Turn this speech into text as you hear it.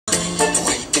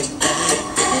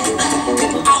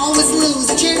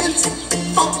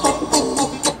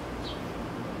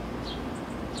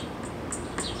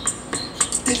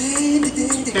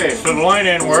Okay, so the line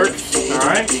in works,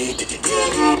 alright. Get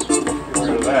rid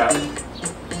of that.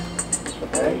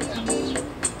 Okay,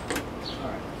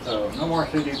 alright, so no more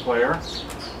CD player.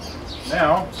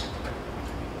 Now,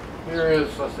 here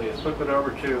is, let's see, let's flip it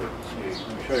over to, let's see,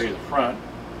 let me show you the front.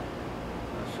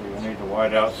 Let's see, we need to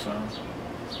wide out some.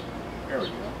 There we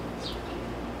go.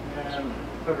 And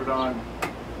put it on.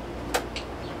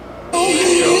 There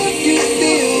we go.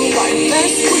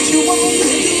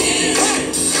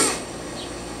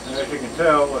 And as you can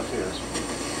tell, let's see here.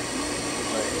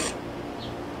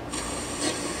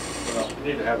 Well, you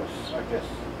need to have a, I guess,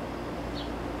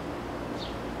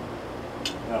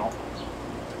 no.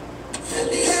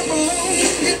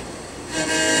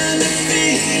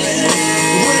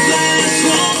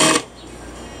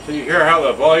 So you hear how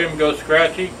the volume goes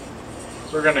scratchy?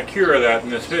 We're going to cure that in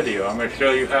this video. I'm going to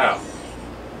show you how,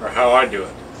 or how I do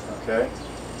it. Okay.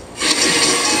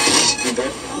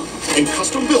 And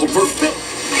custom built for Phil.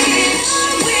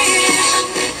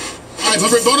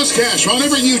 500 bonus cash on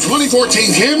every new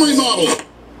 2014 Camry model.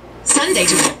 Sunday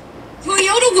to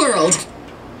Toyota World.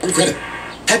 Credit.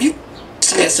 Have you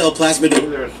CSL plasma?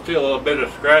 There's still a little bit of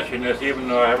scratchiness, even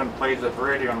though I haven't played this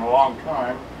radio in a long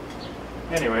time.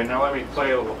 Anyway, now let me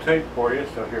play a little tape for you.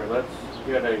 So here, let's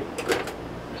get a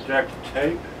eject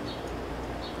tape.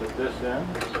 Put this in.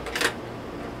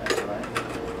 That's right.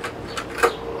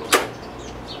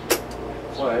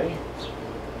 Play.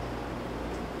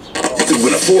 You could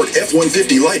win a Ford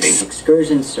F-150 Lightning.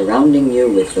 Excursions surrounding you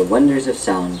with the wonders of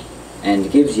sound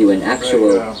and gives you an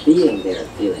actual being there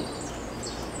feeling.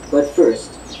 But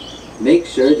first, make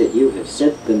sure that you have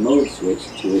set the mode switch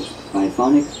to its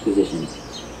biphonic position.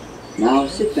 Now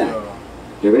sit back,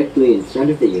 directly in front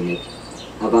of the unit,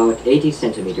 about 80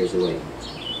 centimeters away.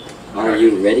 Are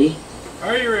you ready?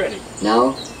 Are you ready?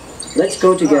 Now, let's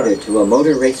go together to a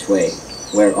motor raceway,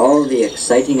 where all the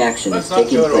exciting action is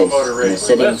taking place in a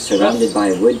setting surrounded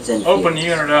by woods and fields. Open the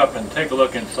unit up and take a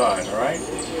look inside, alright?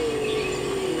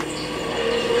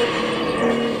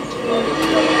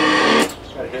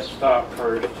 Gotta hit stop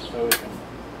first so we can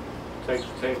take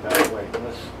the tape out of the way.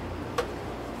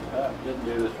 Didn't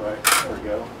do this right. There we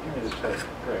go. Give me the tape.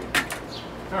 Great.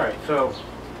 Alright, so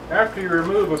after you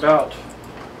remove about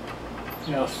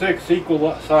 6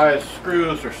 equal size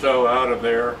screws or so out of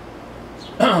there,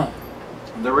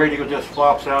 the radio just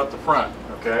flops out the front,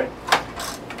 okay?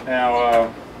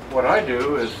 Now, what I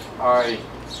do is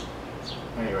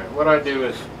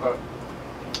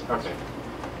okay,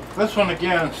 this one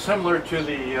again, similar to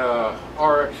the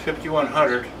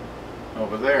RX-5100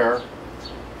 over there,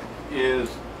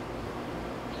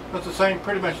 that's the same,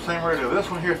 pretty much the same radio. This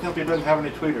one here simply doesn't have any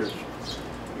tweeters.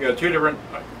 You got two different,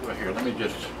 well, here, let me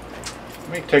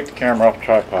take the camera off the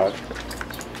tripod,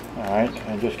 alright,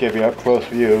 and just give you an up close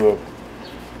view of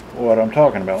what I'm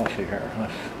talking about. Let's see here.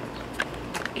 Let's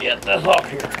get this off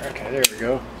here. Okay, there we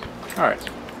go. Alright.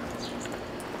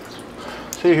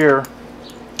 See here.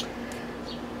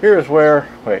 Here's where,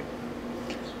 wait.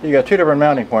 You got two different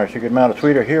mounting points. You could mount a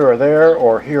tweeter here or there,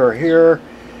 or here or here.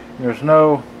 There's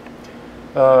no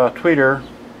tweeter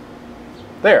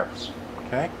there.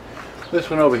 Okay. This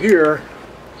one over here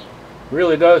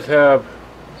really does have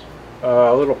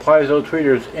little piezo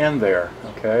tweeters in there.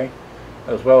 Okay.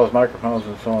 As well as microphones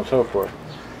and so on and so forth.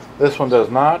 This one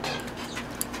does not.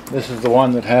 This is the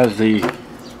one that has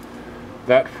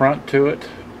that front to it.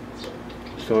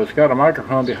 So it's got a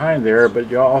microphone behind there, but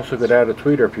you also could add a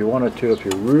tweeter if you wanted to. If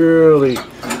you really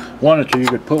wanted to, you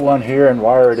could put one here and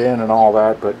wire it in and all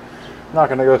that, but I'm not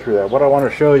going to go through that. What I want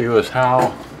to show you is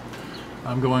how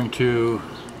I'm going to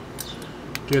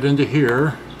get into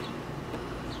here,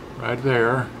 right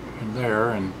there, and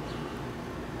there, and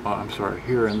I'm sorry,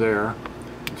 here and there.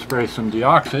 Spray some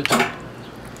Deoxit.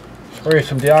 Spray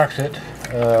some Deoxit.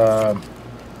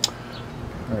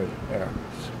 There.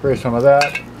 Spray some of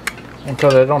that. And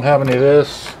because I don't have any of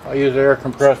this, I use an air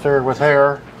compressor with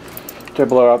air to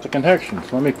blow out the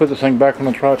connections. Let me put this thing back on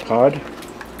the tripod.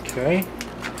 Okay.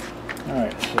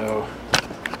 Alright, so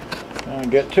now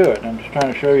get to it. I'm just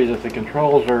trying to show you that the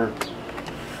controls are,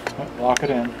 lock it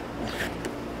in. Okay.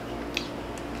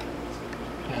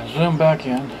 And zoom back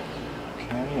in.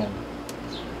 Okay, and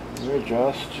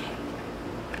readjust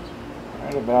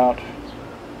right about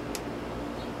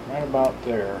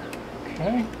there.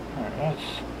 Okay. Alright, let's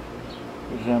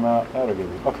zoom out. That'll give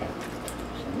you. Okay.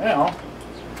 So now,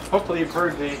 hopefully you've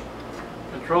heard the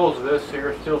controls of this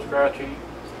here, still scratchy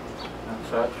and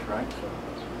such, right? So,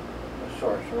 the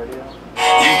source radio. You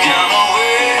got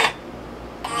away.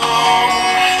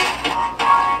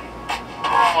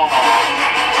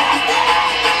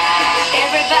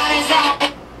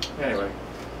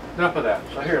 enough of that.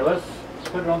 So here, let's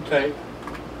put it on tape,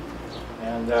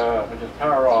 and we'll just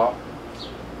power off. Let's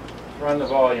run the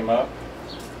volume up.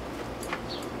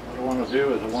 What I want to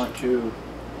do is I want to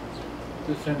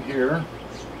put this in here.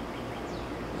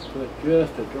 Put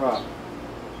just a drop.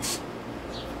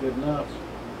 Good enough.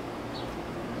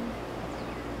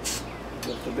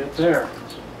 Just a bit there.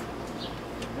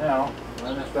 Now,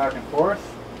 run this back and forth.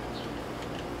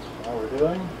 All we're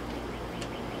doing.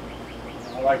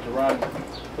 I like to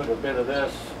put a bit of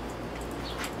this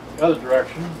the other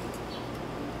direction.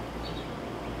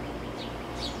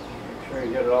 Make sure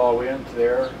you get it all the way into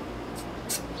there.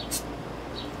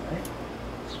 Okay.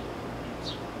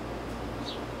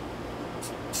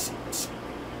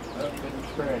 Oh, didn't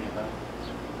spray anything.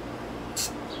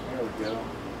 There we go.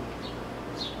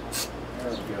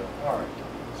 There we go. Alright.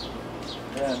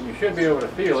 Then you should be able to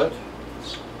feel it.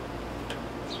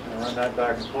 And run that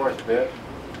back and forth a bit.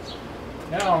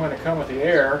 Now I'm going to come with the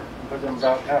air and put them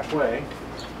about halfway.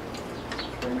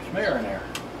 Bring some air in there.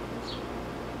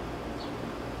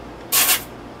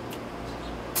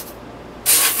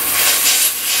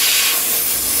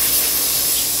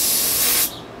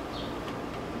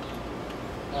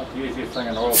 Not the easiest thing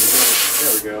in the world to do.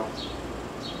 There we go.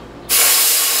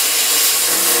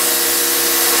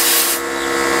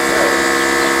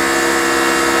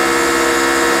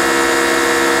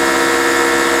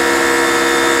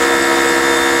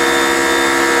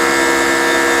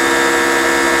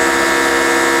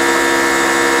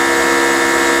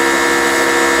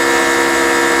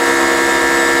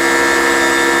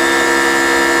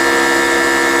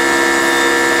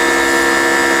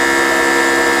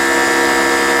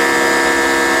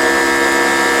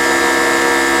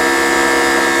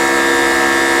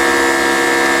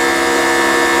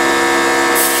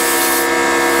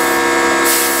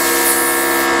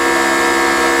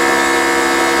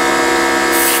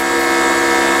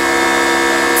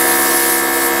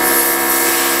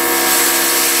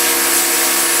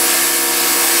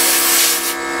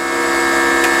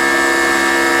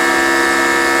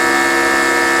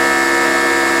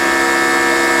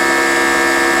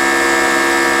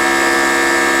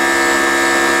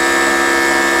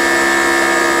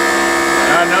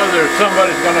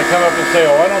 Somebody's going to come up and say,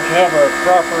 oh, why don't you have a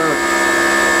proper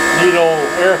needle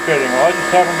air fitting? Well, I just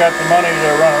haven't got the money to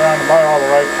run around and buy all the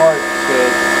right parts.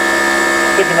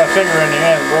 Sticking my finger in the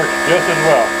end works just as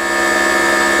well.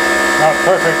 Not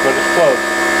perfect, but it's close.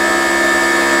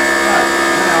 Alright,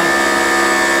 now.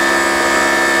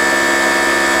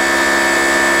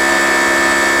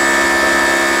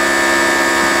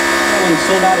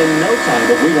 Sold out in no time,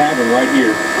 but we have them right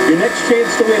here. Your next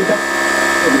chance to win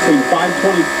between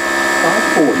 520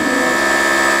 540.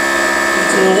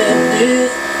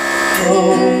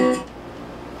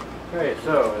 Okay,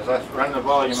 so as I run the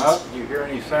volume up, do you hear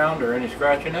any sound or any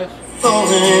scratchiness? It's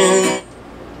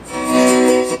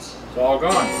all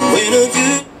gone. Alright,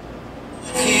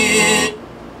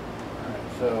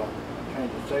 so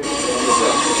change the station.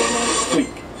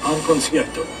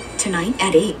 Tonight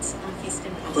at 8 on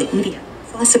Houston Public Media.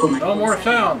 Classical No more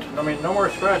sound. I mean, no more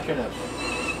scratchiness.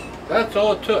 That's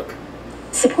all it took.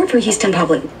 Support for Houston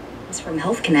Public is from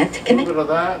Health Connect, A little bit of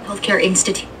that. Healthcare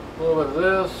Institute. A little bit of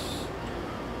this.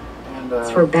 And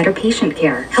for better patient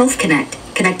care. Health Connect,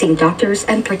 connecting doctors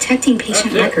and protecting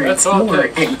patient records. More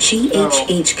at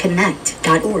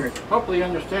ghhconnect.org. Hopefully you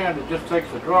understand it just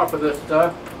takes a drop of this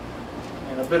stuff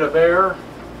and a bit of air,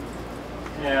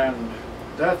 and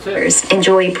that's it.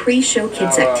 Enjoy pre-show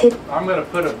kids activity. I'm going to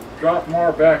put a drop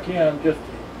more back in just to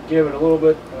give it a little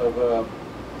bit of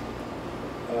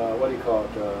what do you call it,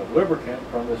 lubricant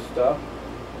from this stuff.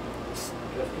 Just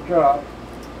a drop.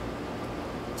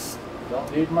 Don't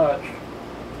need much.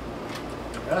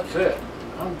 That's it.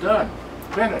 I'm done.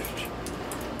 Finished.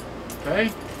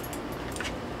 Okay?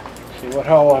 See,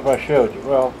 how have I showed you?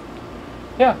 Well,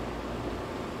 yeah.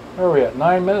 Where are we at?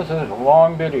 9 minutes? This is a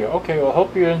long video. Okay, well,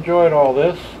 hope you enjoyed all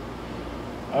this.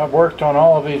 I've worked on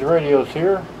all of these radios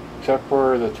here, except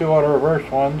for the 2 auto reverse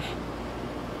ones.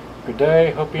 Good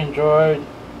day. Hope you enjoyed.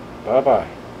 Bye-bye.